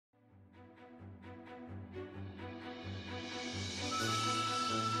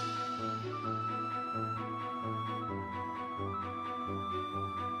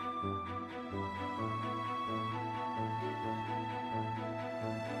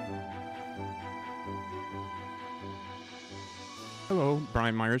Hello,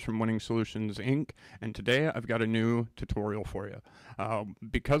 Brian Myers from Winning Solutions Inc. And today I've got a new tutorial for you.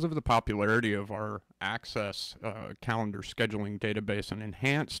 Because of the popularity of our Access calendar scheduling database and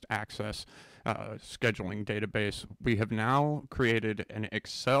enhanced Access scheduling database, we have now created an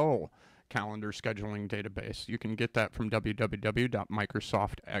Excel calendar scheduling database. You can get that from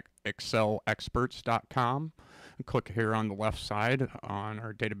www.microsoftexcelexperts.com. Click here on the left side on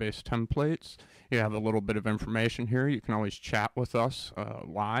our database templates. You have a little bit of information here. You can always chat with us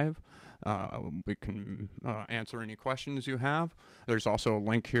live. We can answer any questions you have. There's also a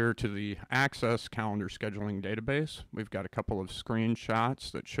link here to the Access calendar scheduling database. We've got a couple of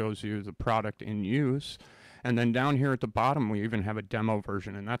screenshots that shows you the product in use. And then down here at the bottom, we even have a demo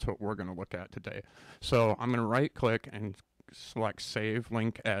version, and that's what we're going to look at today. So I'm going to right click and select Save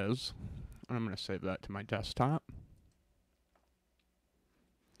Link As. I'm going to save that to my desktop.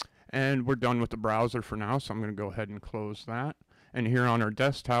 And we're done with the browser for now, so I'm going to go ahead and close that. And here on our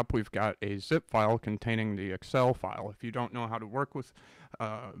desktop, we've got a zip file containing the Excel file. If you don't know how to work with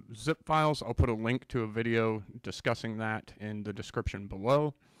zip files, I'll put a link to a video discussing that in the description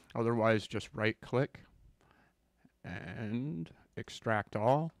below. Otherwise, just right click and extract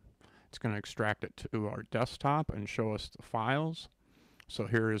all. It's going to extract it to our desktop and show us the files. So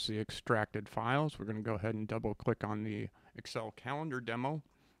here is the extracted files. We're going to go ahead and double click on the Excel calendar demo.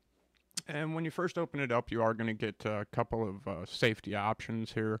 And when you first open it up, you are going to get a couple of safety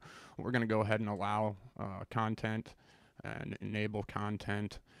options here. We're going to go ahead and allow content and enable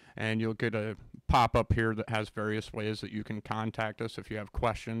content. And you'll get a pop-up here that has various ways that you can contact us if you have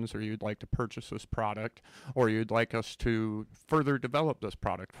questions or you'd like to purchase this product or you'd like us to further develop this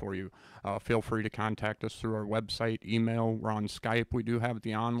product for you. Feel free to contact us through our website, email. We're on Skype. We do have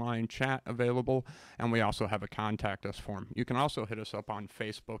the online chat available, and we also have a contact us form. You can also hit us up on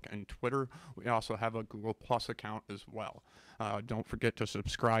Facebook and Twitter. We also have a Google Plus account as well. Don't forget to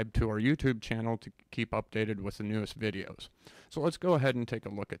subscribe to our YouTube channel to keep updated with the newest videos. So let's go ahead and take a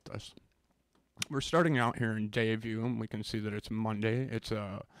look at this. We're starting out here in day view, and we can see that it's Monday. It's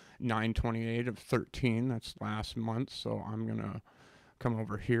 9/28 of 13. That's last month. So I'm going to come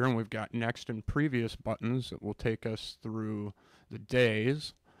over here, and we've got next and previous buttons that will take us through the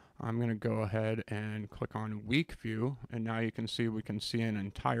days. I'm going to go ahead and click on week view, and now you can see we can see an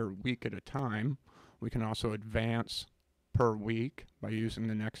entire week at a time. We can also advance per week by using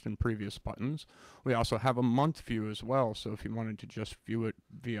the next and previous buttons. We also have a month view as well, so if you wanted to just view it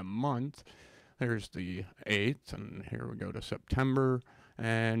via month, there's the 8th, and here we go to September,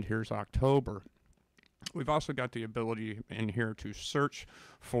 and here's October. We've also got the ability in here to search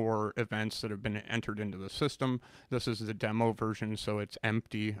for events that have been entered into the system. This is the demo version, so it's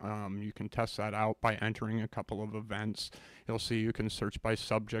empty. You can test that out by entering a couple of events. You'll see you can search by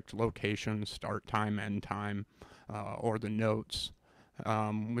subject, location, start time, end time, or the notes.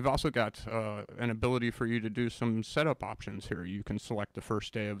 We've also got an ability for you to do some setup options here. You can select the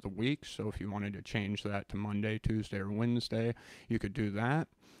first day of the week, so if you wanted to change that to Monday, Tuesday, or Wednesday, you could do that.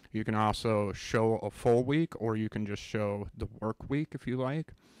 You can also show a full week, or you can just show the work week if you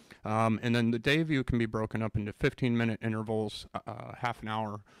like. And then the day view can be broken up into 15-minute intervals, half an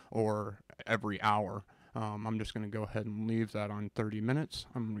hour, or every hour. I'm just going to go ahead and leave that on 30 minutes.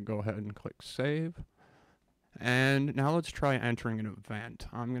 I'm going to go ahead and click Save. And now let's try entering an event.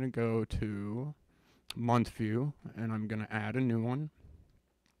 I'm going to go to month view, and I'm going to add a new one.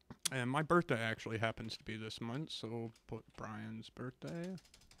 And my birthday actually happens to be this month, so we'll put Brian's birthday.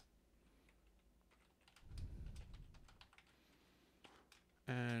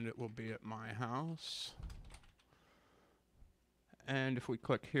 And it will be at my house. And if we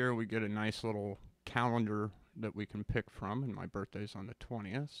click here, we get a nice little calendar that we can pick from, and my birthday's on the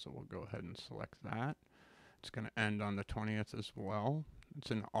 20th, so we'll go ahead and select that. It's going to end on the 20th as well. It's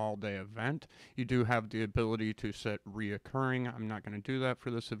an all-day event. You do have the ability to set reoccurring. I'm not going to do that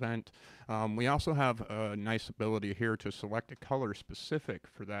for this event. We also have a nice ability here to select a color specific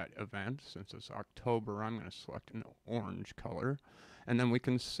for that event. Since it's October, I'm going to select an orange color. And then we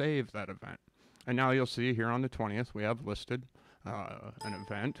can save that event. And now you'll see here on the 20th, we have listed an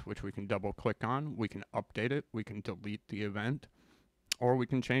event, which we can double-click on. We can update it. We can delete the event. Or we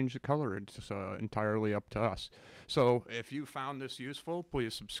can change the color. It's entirely up to us. So if you found this useful,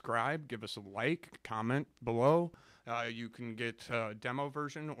 please subscribe, give us a like, comment below. You can get a demo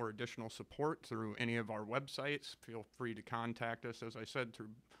version or additional support through any of our websites. Feel free to contact us, as I said, through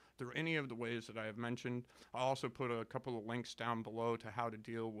any of the ways that I have mentioned. I'll also put a couple of links down below to how to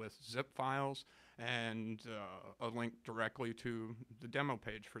deal with zip files and a link directly to the demo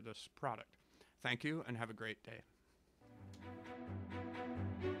page for this product. Thank you, and have a great day.